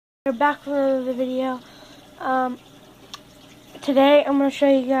We're back with another video. Today I'm going to show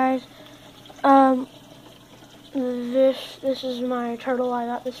you guys this is my turtle. I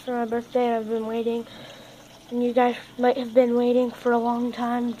got this for my birthday and I've been waiting, and you guys might have been waiting for a long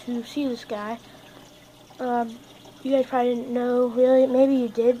time to see this guy. You guys probably didn't know, really. Maybe you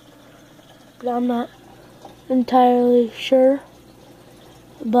did, but I'm not entirely sure.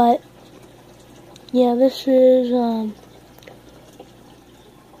 But yeah, this is the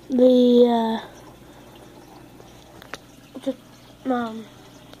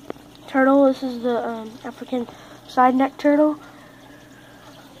turtle. This is the African side-neck turtle.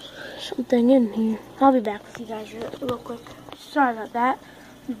 Something in here. I'll be back with you guys real quick. Sorry about that.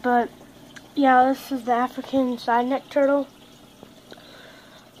 But yeah, this is the African side-neck turtle.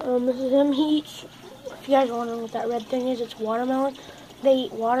 This is him. He eats, if you guys are wondering what that red thing is, it's watermelon. They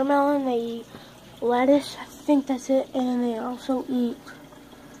eat watermelon, they eat lettuce, I think that's it, and they also eat,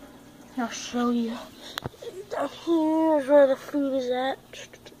 I'll show you. Down here's where the food is at.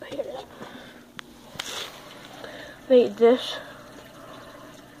 Here it is. They eat this.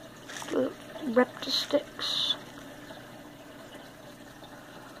 Reptisticks.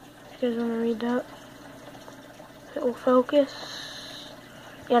 If you guys want to read that. It will focus.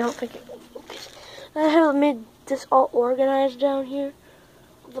 Yeah, I don't think it will focus. I have made this all organized down here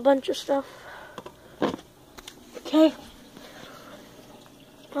with a bunch of stuff. Okay.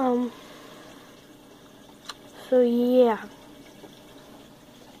 So yeah.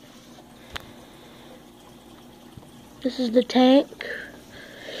 This is the tank.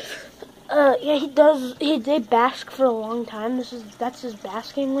 Yeah, he did bask for a long time. That's his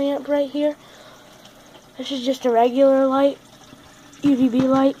basking lamp right here. This is just a regular light, UVB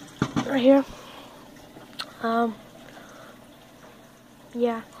light right here.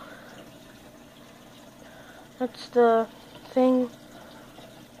 Yeah. That's the thing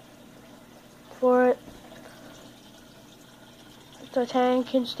for it. The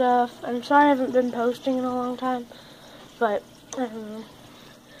tank and stuff. I'm sorry I haven't been posting in a long time, but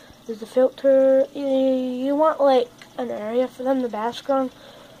there's the filter. You want like an area for them to bask on,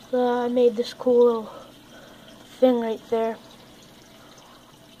 so I made this cool little thing right there.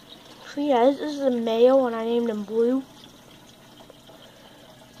 So yeah, this is the male, and I named him Blue.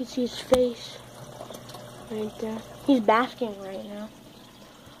 You can see his face right there. He's basking right now.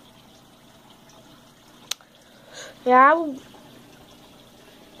 Yeah,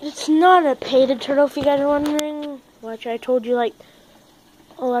 it's not a painted turtle, if you guys are wondering, which I told you like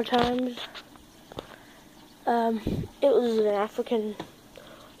a lot of times. It was an African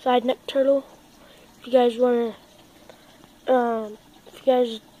side-neck turtle. If you guys want to, if you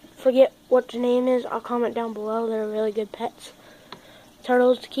guys forget what the name is, I'll comment down below. They're really good pets.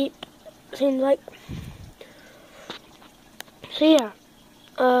 Turtles to keep, seems like. So yeah,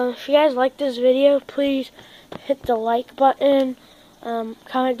 if you guys like this video, please hit the like button,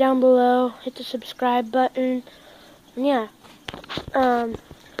 comment down below, hit the subscribe button, and yeah,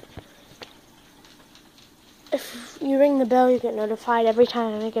 if you ring the bell, you get notified every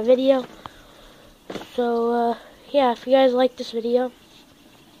time I make a video. So yeah, if you guys like this video,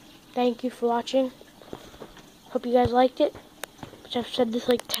 thank you for watching. Hope you guys liked it, which I've said this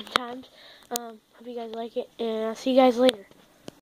like 10 times. Hope you guys like it, and I'll see you guys later.